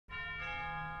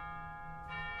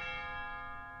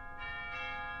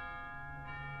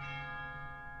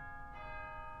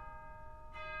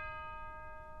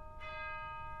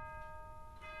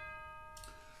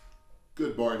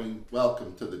Good morning.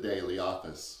 Welcome to the Daily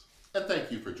Office, and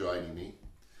thank you for joining me.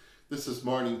 This is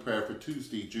morning prayer for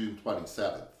Tuesday, June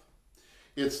 27th.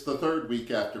 It's the third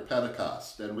week after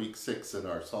Pentecost and week 6 in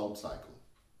our psalm cycle.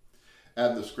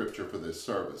 And the scripture for this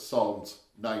service, Psalms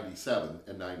 97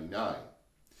 and 99,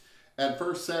 and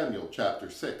 1 Samuel chapter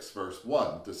 6, verse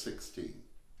 1 to 16.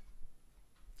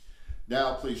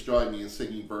 Now please join me in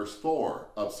singing verse 4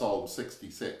 of Psalm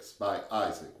 66 by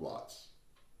Isaac Watts.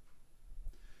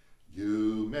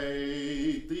 You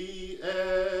made the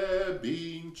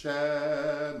ebbing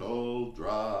channel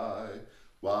dry,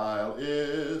 while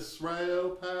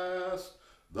Israel passed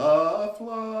the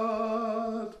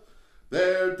flood.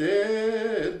 There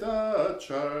did the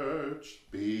church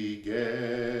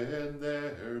begin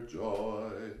their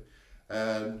joy,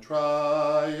 and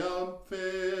triumph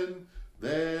in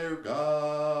their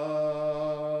God.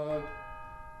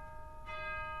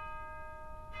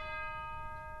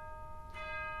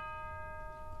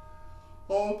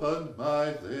 Open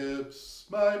my lips,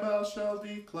 my mouth shall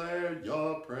declare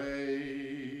your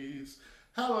praise.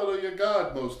 Hallelujah,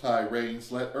 God Most High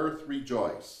reigns, let earth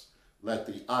rejoice, let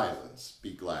the islands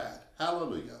be glad.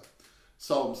 Hallelujah.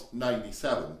 Psalms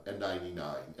 97 and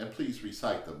 99, and please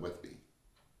recite them with me.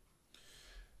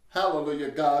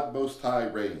 Hallelujah, God Most High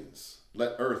reigns,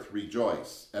 let earth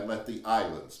rejoice, and let the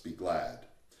islands be glad.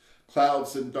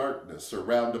 Clouds and darkness are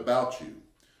round about you.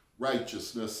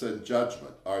 Righteousness and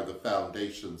judgment are the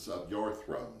foundations of your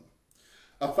throne.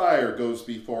 A fire goes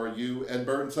before you and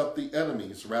burns up the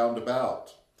enemies round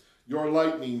about. Your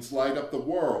lightnings light up the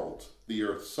world. The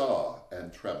earth saw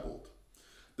and trembled.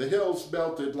 The hills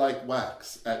melted like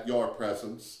wax at your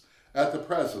presence, at the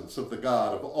presence of the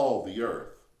God of all the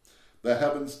earth. The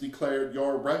heavens declared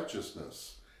your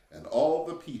righteousness, and all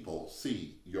the people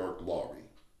see your glory.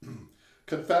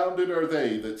 Confounded are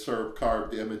they that serve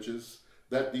carved images,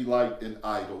 that delight in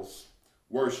idols.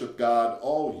 Worship God,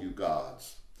 all you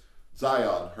gods.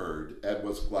 Zion heard and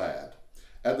was glad,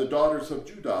 and the daughters of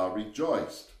Judah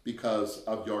rejoiced because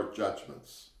of your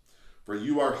judgments. For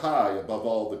you are high above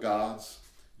all the gods.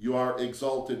 You are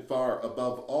exalted far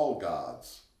above all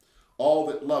gods. All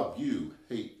that love you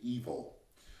hate evil.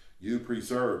 You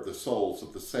preserve the souls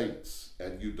of the saints,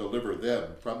 and you deliver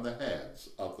them from the hands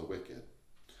of the wicked.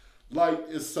 Light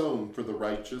is sown for the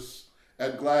righteous,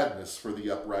 and gladness for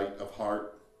the upright of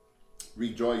heart.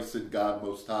 Rejoice in God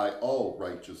Most High, all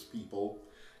righteous people.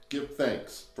 Give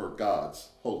thanks for God's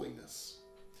holiness.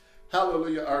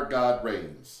 Hallelujah, our God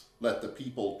reigns. Let the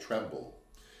people tremble.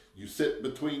 You sit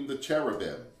between the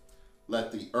cherubim.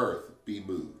 Let the earth be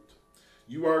moved.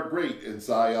 You are great in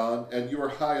Zion, and you are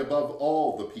high above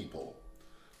all the people.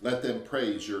 Let them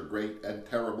praise your great and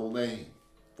terrible name,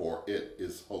 for it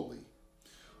is holy.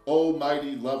 O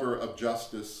mighty lover of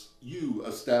justice, you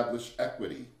establish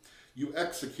equity. You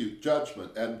execute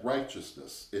judgment and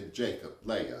righteousness in Jacob,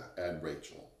 Leah, and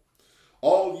Rachel.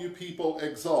 All you people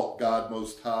exalt God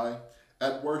Most High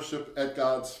and worship at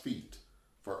God's feet,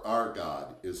 for our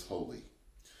God is holy.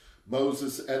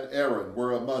 Moses and Aaron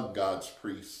were among God's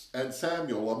priests, and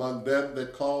Samuel among them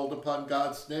that called upon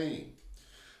God's name.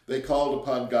 They called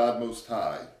upon God Most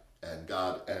High, and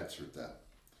God answered them.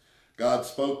 God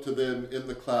spoke to them in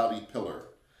the cloudy pillar.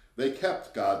 They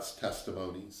kept God's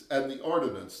testimonies and the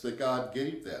ordinance that God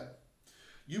gave them.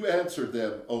 You answered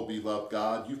them, O beloved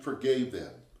God. You forgave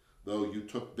them, though you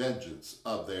took vengeance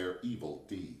of their evil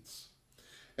deeds.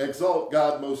 Exalt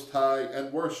God Most High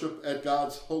and worship at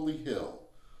God's holy hill,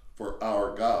 for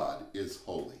our God is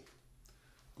holy.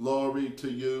 Glory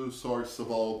to you, source of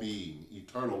all being,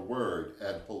 eternal Word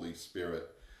and Holy Spirit,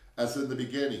 as in the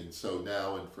beginning, so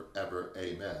now and forever.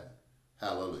 Amen.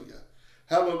 Hallelujah.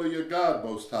 Hallelujah, God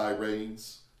Most High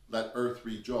reigns. Let earth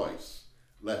rejoice.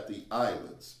 Let the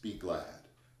islands be glad.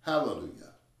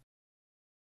 Hallelujah.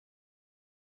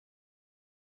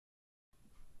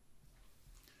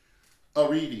 A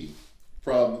reading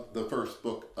from the first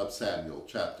book of Samuel,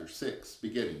 chapter 6,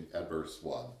 beginning at verse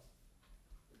 1.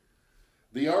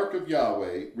 The ark of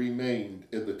Yahweh remained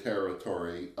in the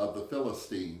territory of the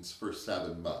Philistines for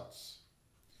 7 months.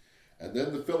 And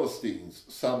then the Philistines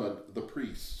summoned the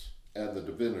priests and the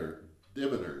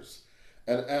diviners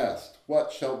and asked,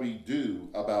 "What shall we do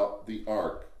about the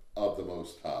ark of the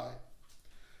Most High?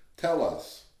 Tell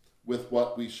us with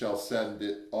what we shall send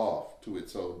it off to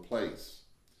its own place."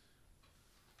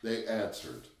 They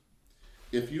answered,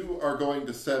 "If you are going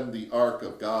to send the ark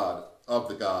of God, of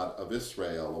the God of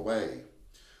Israel away,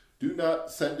 do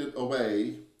not send it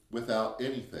away without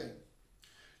anything.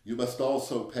 You must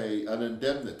also pay an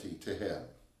indemnity to him.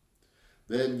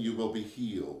 Then you will be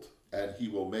healed, and he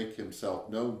will make himself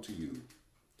known to you.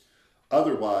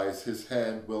 Otherwise his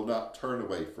hand will not turn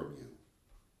away from you.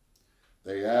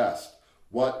 They asked,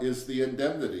 "What is the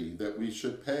indemnity that we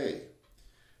should pay?"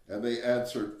 And they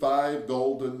answered, 5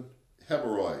 golden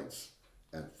hemorrhoids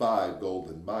and 5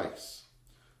 golden mice,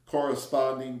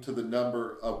 corresponding to the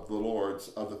number of the lords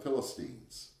of the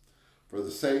Philistines. For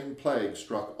the same plague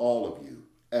struck all of you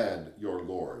and your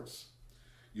lords.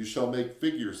 You shall make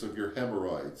figures of your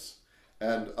hemorrhoids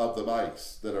and of the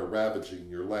mice that are ravaging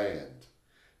your land.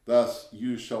 Thus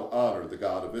you shall honor the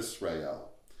God of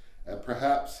Israel, and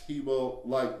perhaps he will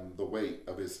lighten the weight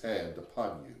of his hand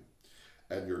upon you,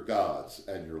 and your gods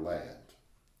and your land.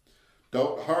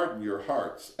 Don't harden your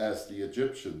hearts as the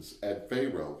Egyptians and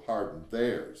Pharaoh hardened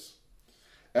theirs.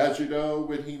 As you know,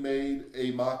 when he made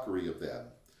a mockery of them,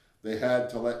 they had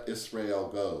to let Israel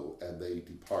go, and they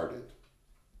departed.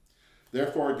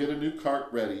 Therefore get a new cart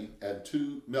ready, and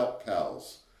 2 milk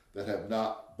cows that have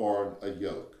not borne a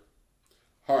yoke.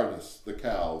 Harness the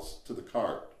cows to the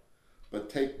cart, but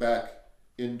take back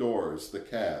indoors the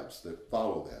calves that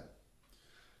follow them.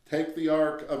 Take the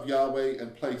ark of Yahweh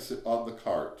and place it on the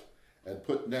cart, and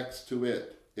put next to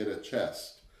it in a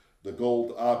chest the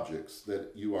gold objects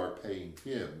that you are paying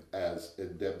him as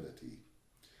indemnity.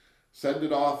 Send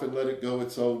it off and let it go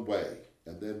its own way,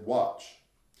 and then watch.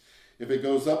 If it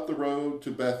goes up the road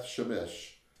to Beth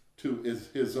Shemesh, to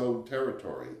his own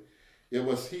territory, it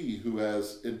was he who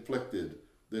has inflicted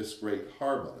this great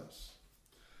harm on us.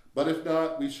 But if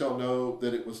not, we shall know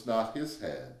that it was not his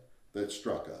hand that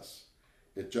struck us.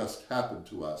 It just happened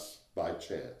to us by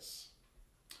chance.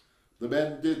 The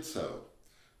men did so.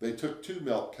 They took 2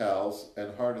 milk cows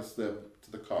and harnessed them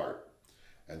to the cart,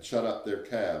 and shut up their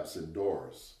calves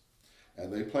indoors.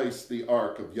 And they placed the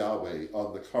ark of Yahweh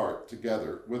on the cart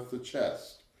together with the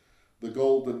chest, the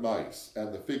golden mice,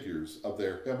 and the figures of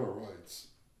their hemorrhoids.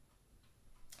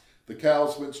 The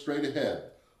cows went straight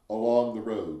ahead along the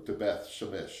road to Beth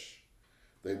Shemesh.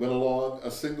 They went along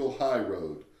a single high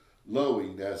road,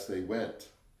 lowing as they went,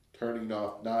 turning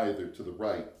off neither to the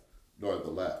right nor the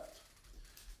left.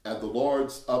 And the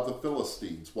lords of the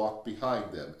Philistines walked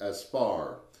behind them as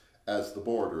far as the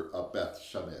border of Beth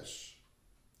Shemesh.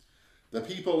 The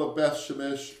people of Beth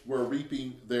Shemesh were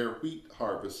reaping their wheat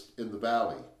harvest in the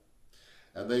valley,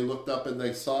 and they looked up and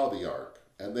they saw the ark,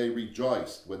 and they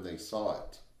rejoiced when they saw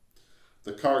it.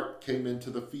 The cart came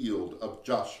into the field of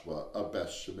Joshua of Beth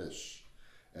Shemesh,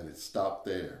 and it stopped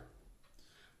there.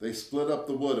 They split up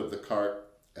the wood of the cart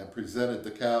and presented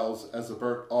the cows as a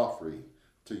burnt offering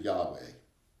to Yahweh.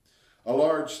 A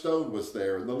large stone was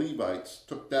there, and the Levites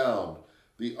took down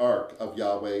the ark of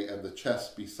Yahweh and the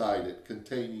chest beside it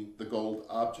containing the gold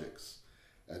objects,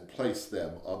 and placed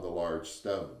them on the large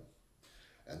stone.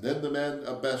 And then the men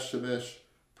of Beth Shemesh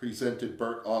presented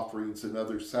burnt offerings and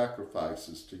other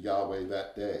sacrifices to Yahweh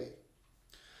that day.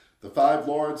 The 5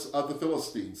 lords of the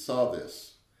Philistines saw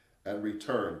this, and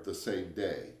returned the same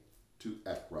day to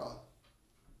Ekron.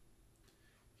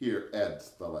 Here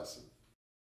ends the lesson.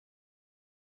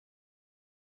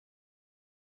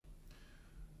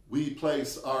 We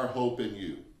place our hope in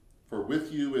you, for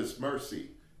with you is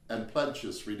mercy and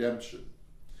plenteous redemption.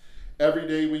 Every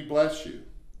day we bless you.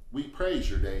 We praise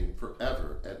your name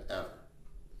forever and ever,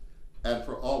 and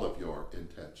for all of your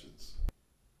intentions.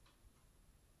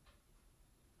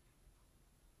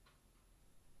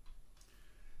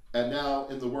 And now,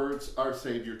 in the words our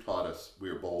Savior taught us, we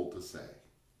are bold to say,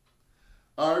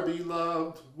 Our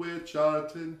beloved which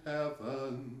art in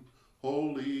heaven,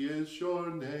 holy is your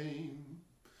name.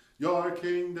 Your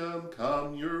kingdom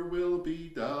come, your will be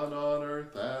done on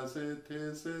earth as it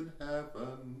is in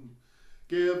heaven.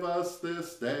 Give us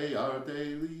this day our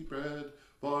daily bread.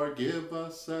 Forgive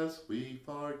us as we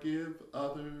forgive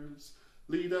others.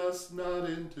 Lead us not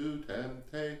into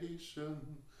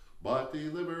temptation, but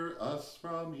deliver us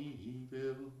from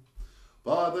evil.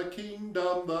 For the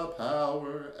kingdom, the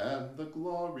power, and the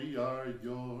glory are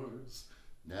yours,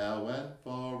 now and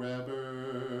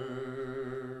forever.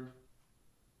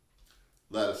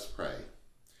 Let us pray.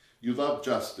 You love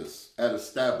justice and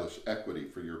establish equity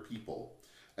for your people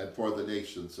and for the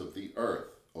nations of the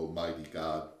earth, Almighty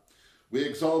God. We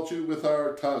exalt you with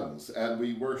our tongues, and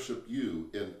we worship you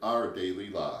in our daily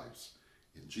lives.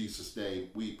 In Jesus'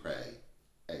 name we pray.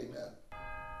 Amen.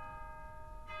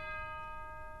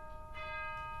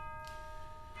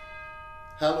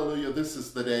 Hallelujah, this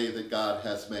is the day that God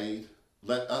has made.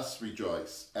 Let us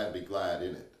rejoice and be glad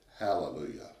in it.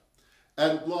 Hallelujah.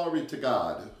 And glory to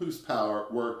God, whose power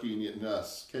working in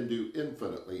us can do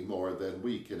infinitely more than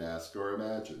we can ask or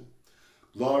imagine.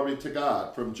 Glory to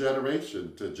God from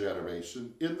generation to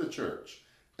generation in the church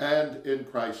and in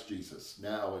Christ Jesus,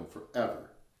 now and forever.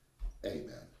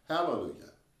 Amen. Hallelujah.